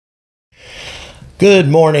Good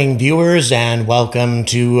morning, viewers, and welcome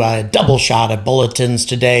to a double shot of bulletins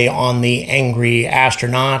today on the Angry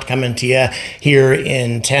Astronaut, coming to you here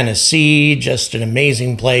in Tennessee. Just an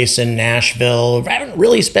amazing place in Nashville. I haven't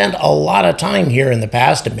really spent a lot of time here in the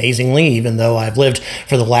past, amazingly, even though I've lived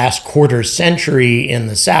for the last quarter century in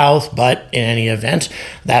the South. But in any event,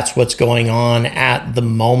 that's what's going on at the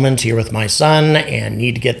moment here with my son, and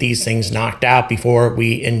need to get these things knocked out before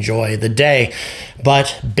we enjoy the day.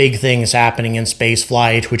 But big things happening in space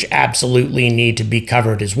flight, which absolutely need to be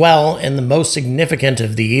covered as well. And the most significant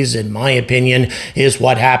of these, in my opinion, is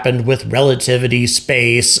what happened with Relativity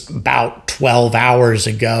Space about 12 hours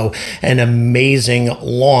ago. An amazing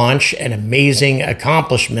launch, an amazing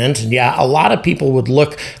accomplishment. And yeah, a lot of people would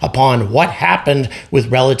look upon what happened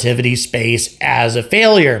with Relativity Space as a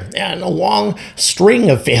failure, and a long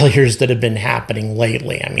string of failures that have been happening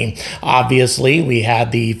lately. I mean, obviously, we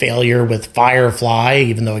had the failure with Firefly.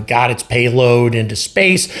 Even though it got its payload into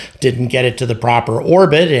space, didn't get it to the proper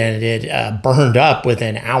orbit, and it burned up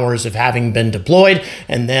within hours of having been deployed.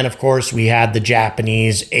 And then, of course, we had the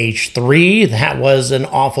Japanese H3. That was an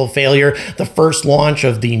awful failure. The first launch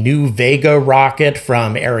of the new Vega rocket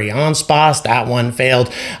from Arianespace, that one failed.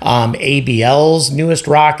 ABL's newest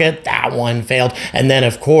rocket, that one failed. And then,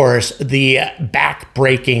 of course, the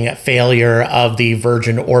back-breaking failure of the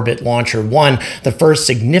Virgin Orbit Launcher 1, the first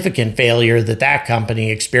significant failure that company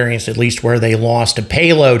experienced, at least where they lost a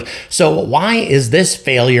payload. So why is this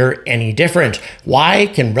failure any different? Why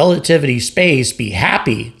can Relativity Space be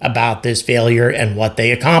happy about this failure and what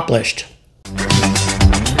they accomplished?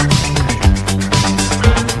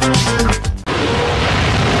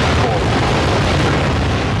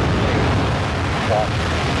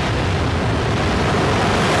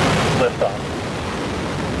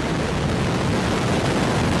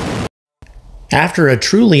 After a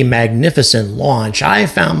truly magnificent launch, I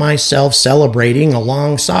found myself celebrating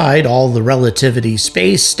alongside all the Relativity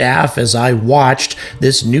Space staff as I watched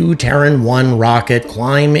this new Terran 1 rocket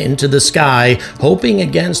climb into the sky, hoping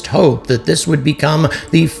against hope that this would become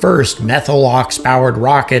the first methyl-ox-powered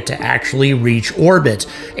rocket to actually reach orbit.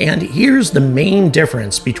 And here's the main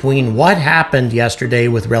difference between what happened yesterday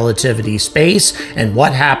with Relativity Space and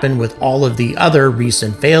what happened with all of the other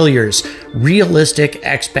recent failures. Realistic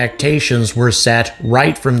expectations were set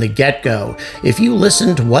right from the get-go. If you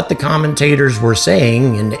listen to what the commentators were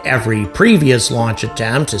saying in every previous launch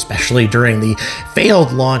attempt, especially during the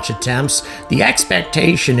failed launch attempts, the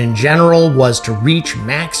expectation in general was to reach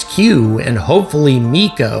max Q and hopefully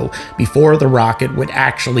MECO before the rocket would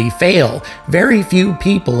actually fail. Very few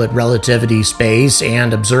people at Relativity Space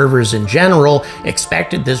and observers in general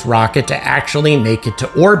expected this rocket to actually make it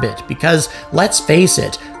to orbit because, let's face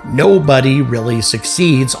it, nobody really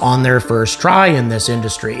succeeds on their first try in this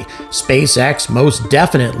industry. SpaceX most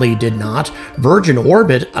definitely did not. Virgin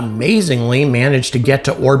Orbit amazingly managed to get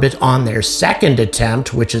to orbit on their second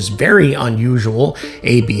attempt, which is very unusual.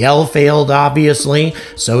 ABL failed, obviously.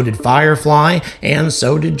 So did Firefly, and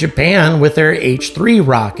so did Japan with their H3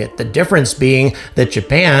 rocket. The difference being that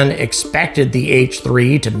Japan expected the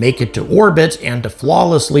H3 to make it to orbit and to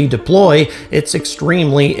flawlessly deploy its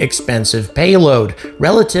extremely expensive payload.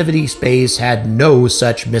 Relativity Space had no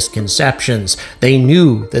such misconceptions. They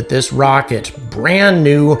knew that this rocket, brand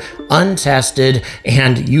new, untested,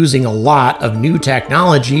 and using a lot of new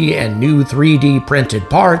technology and new 3D printed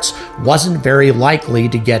parts, wasn't very likely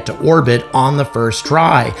to get to orbit on the first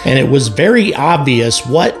try. And it was very obvious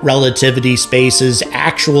what Relativity Space's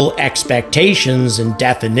actual expectations and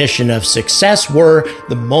definition of success were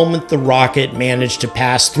the moment the rocket managed to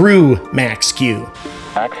pass through max Q.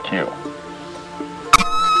 Max Q.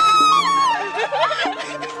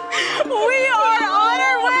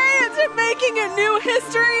 A new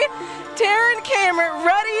history. Terran came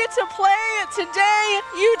ready to play today.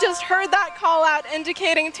 You just heard that call out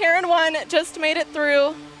indicating Terran 1 just made it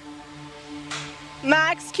through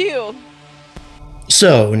max Q.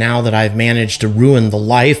 So, now that I've managed to ruin the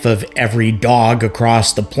life of every dog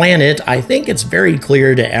across the planet, I think it's very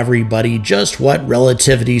clear to everybody just what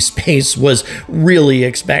Relativity Space was really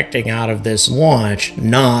expecting out of this launch,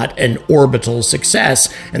 not an orbital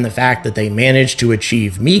success. And the fact that they managed to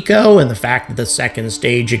achieve MECO and the fact that the second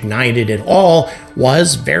stage ignited at all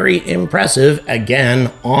was very impressive,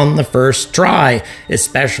 again, on the first try,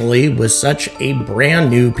 especially with such a brand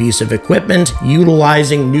new piece of equipment,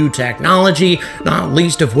 utilizing new technology, not not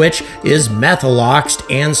least of which is methyloxed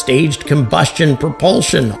and staged combustion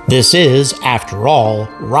propulsion. This is, after all,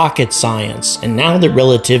 rocket science, and now that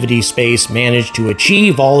Relativity Space managed to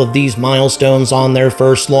achieve all of these milestones on their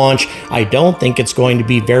first launch, I don't think it's going to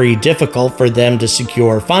be very difficult for them to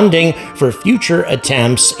secure funding for future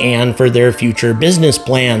attempts and for their future business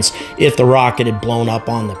plans. If the rocket had blown up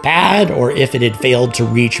on the pad, or if it had failed to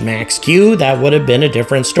reach max Q, that would have been a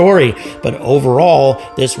different story. But overall,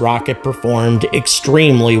 this rocket performed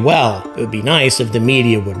extremely well. It would be nice if the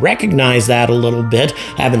media would recognize that a little bit.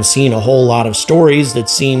 I haven't seen a whole lot of stories that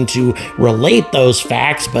seem to relate those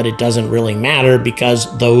facts, but it doesn't really matter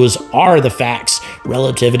because those are the facts.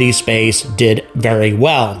 Relativity Space did very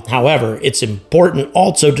well. However, it's important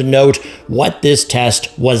also to note what this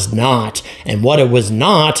test was not. And what it was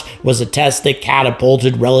not was a test that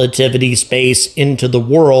catapulted Relativity Space into the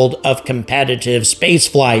world of competitive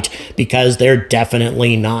spaceflight, because they're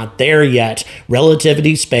definitely not there yet.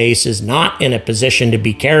 Relativity Space is not in a position to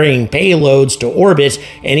be carrying payloads to orbit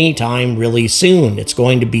anytime really soon. It's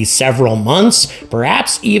going to be several months,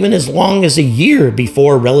 perhaps even as long as a year,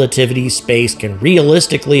 before Relativity Space can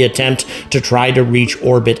realistically attempt to try to reach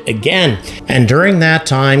orbit again. And during that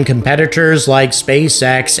time, competitors like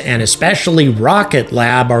SpaceX and especially Rocket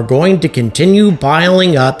Lab are going to continue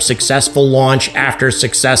piling up successful launch after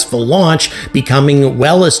successful launch, becoming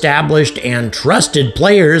well-established and trusted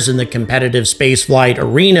players in the competitive spaceflight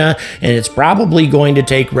arena, and it's probably going to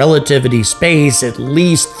take Relativity Space at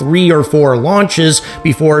least 3 or 4 launches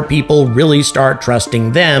before people really start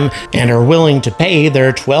trusting them and are willing to pay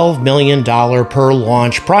their $12 million per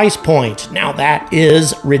launch price point. Now that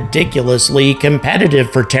is ridiculously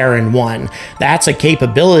competitive for Terran 1. That's a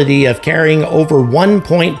capability of carrying over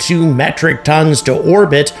 1.2 metric tons to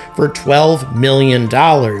orbit for $12 million.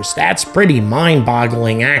 That's pretty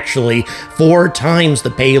mind-boggling, actually. 4 times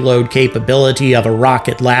the payload capability of a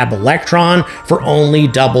Rocket Lab Electron for only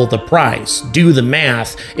double the price. Do the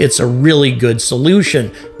math. It's a really good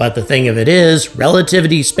solution. But the thing of it is,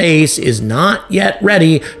 Relativity Space is not yet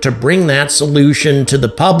ready to bring that solution to the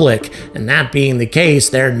public. And that being the case,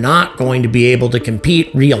 they're not going to be able to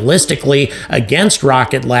compete realistically against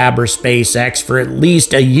Rocket Lab or SpaceX for at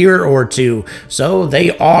least a year or two. So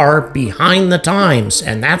they are behind the times.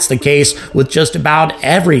 And that's the case with just about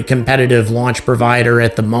every competitive launch provider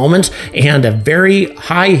at the moment, and a very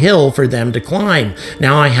high hill for them to climb.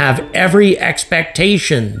 Now, I have every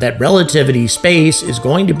expectation that Relativity Space is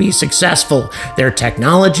going to be successful. Their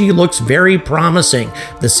technology looks very promising.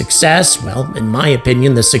 The success, well, in my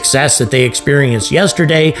opinion, the success that they experienced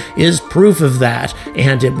yesterday is proof of that,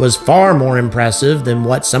 and it was far more impressive than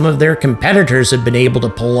what some of their competitors have been able to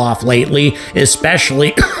pull off lately,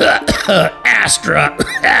 especially Astra.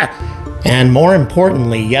 And more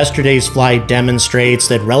importantly, yesterday's flight demonstrates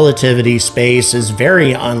that Relativity Space is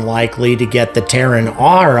very unlikely to get the Terran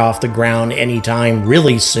R off the ground anytime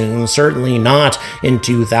really soon, certainly not in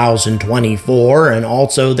 2024, and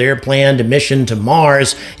also their planned mission to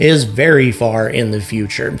Mars is very far in the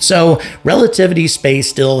future. So Relativity Space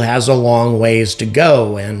still has a long ways to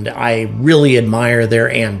go, and I really admire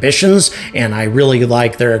their ambitions, and I really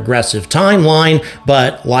like their aggressive timeline,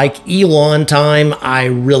 but like Elon time, I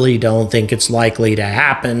really don't think it's likely to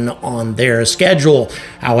happen on their schedule.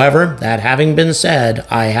 However, that having been said,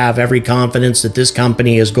 I have every confidence that this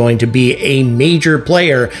company is going to be a major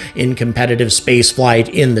player in competitive spaceflight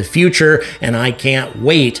in the future, and I can't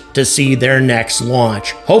wait to see their next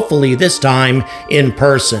launch. Hopefully this time in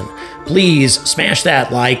person. Please smash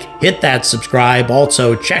that like, hit that subscribe.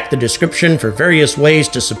 Also, check the description for various ways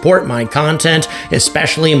to support my content,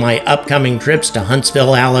 especially my upcoming trips to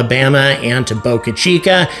Huntsville, Alabama, and to Boca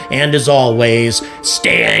Chica. And as always,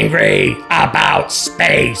 stay angry about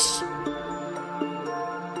space.